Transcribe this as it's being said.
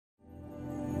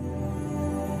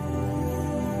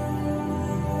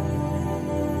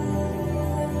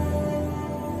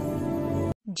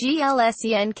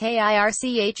GLSENKIRCHEN,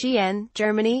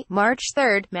 Germany, March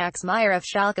 3. Max Meyer of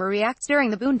Schalke reacts during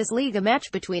the Bundesliga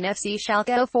match between FC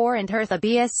Schalke 04 and Hertha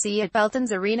BSC at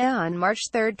Veltins Arena on March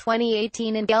 3,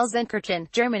 2018 in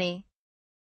Gelsenkirchen, Germany.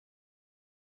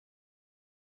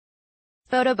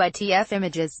 Photo by TF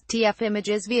Images. TF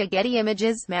Images via Getty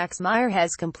Images. Max Meyer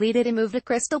has completed a move to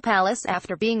Crystal Palace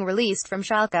after being released from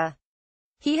Schalke.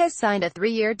 He has signed a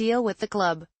 3-year deal with the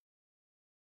club.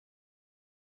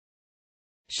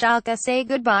 Schalke say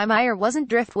goodbye. Meyer wasn't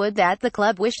driftwood that the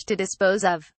club wished to dispose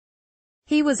of.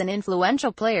 He was an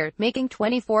influential player, making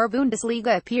 24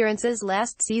 Bundesliga appearances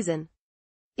last season.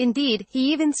 Indeed,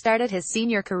 he even started his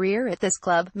senior career at this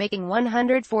club, making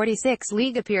 146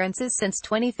 league appearances since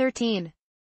 2013.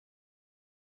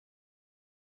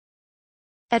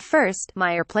 At first,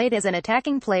 Meyer played as an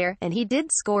attacking player, and he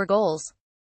did score goals.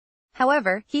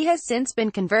 However, he has since been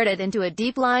converted into a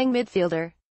deep-lying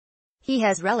midfielder. He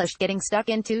has relished getting stuck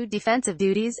into defensive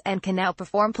duties, and can now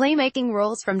perform playmaking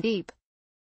roles from deep.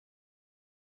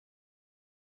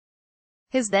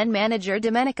 His then-manager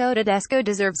Domenico Tedesco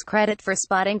deserves credit for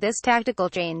spotting this tactical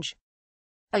change.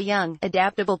 A young,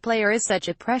 adaptable player is such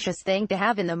a precious thing to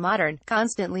have in the modern,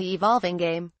 constantly evolving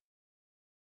game.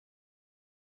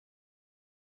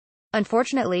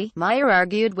 Unfortunately, Meyer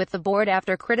argued with the board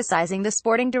after criticizing the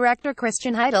sporting director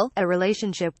Christian Heidel, a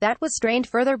relationship that was strained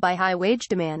further by high wage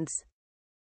demands.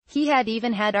 He had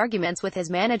even had arguments with his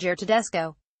manager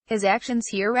Tedesco. His actions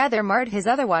here rather marred his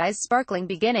otherwise sparkling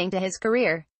beginning to his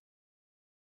career.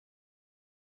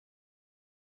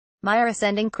 Meyer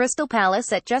ascending Crystal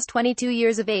Palace at just 22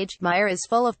 years of age. Meyer is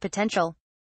full of potential.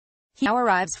 He now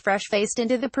arrives fresh-faced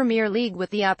into the Premier League with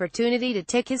the opportunity to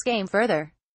take his game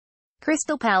further.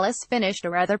 Crystal Palace finished a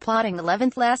rather plodding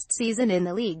 11th last season in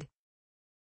the league.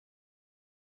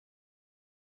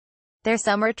 Their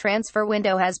summer transfer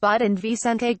window has bought in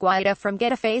Vicente Guaita from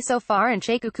Getafe so far and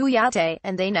Cheikhou Kouyaté,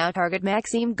 and they now target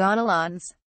Maxime Gonalons.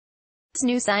 This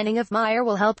new signing of Meyer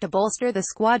will help to bolster the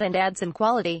squad and add some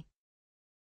quality.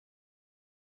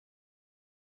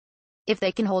 If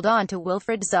they can hold on to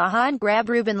Wilfried Zaha and grab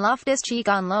Ruben Loftus-Cheek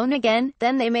on loan again,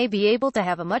 then they may be able to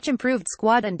have a much improved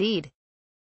squad indeed.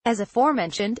 As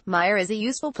aforementioned, Meyer is a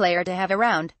useful player to have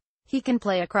around. He can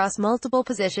play across multiple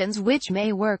positions, which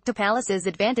may work to Palace's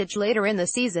advantage later in the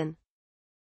season.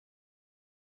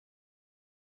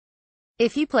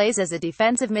 If he plays as a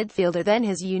defensive midfielder, then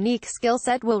his unique skill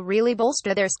set will really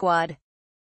bolster their squad.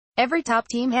 Every top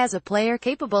team has a player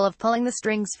capable of pulling the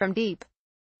strings from deep.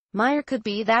 Meyer could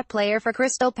be that player for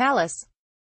Crystal Palace.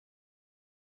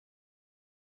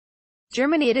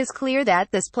 Germany. It is clear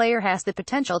that this player has the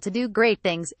potential to do great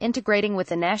things, integrating with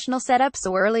the national setup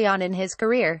so early on in his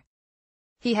career.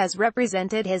 He has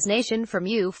represented his nation from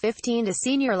U15 to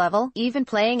senior level, even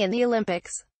playing in the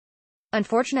Olympics.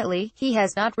 Unfortunately, he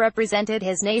has not represented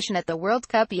his nation at the World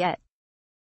Cup yet.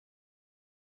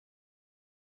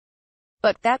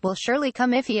 But that will surely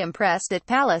come if he impressed at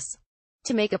Palace.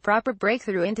 To make a proper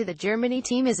breakthrough into the Germany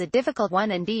team is a difficult one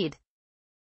indeed.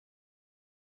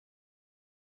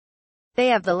 They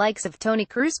have the likes of Toni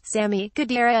Kroos, Sami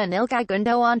Khedira and Ilkay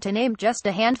Gundogan to name just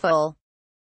a handful.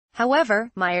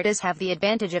 However, Meyer does have the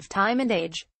advantage of time and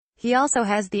age. He also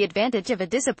has the advantage of a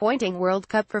disappointing World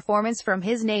Cup performance from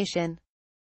his nation.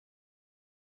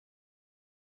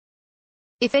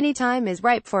 If any time is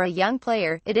ripe for a young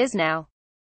player, it is now.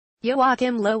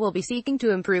 Joachim Low will be seeking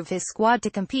to improve his squad to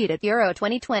compete at Euro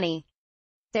 2020.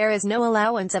 There is no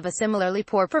allowance of a similarly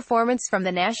poor performance from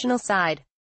the national side.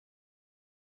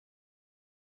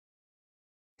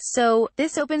 So,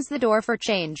 this opens the door for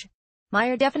change.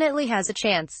 Meyer definitely has a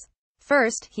chance.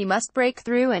 First, he must break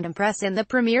through and impress in the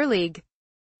Premier League.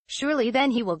 Surely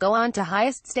then he will go on to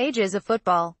highest stages of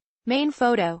football. Main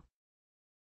photo.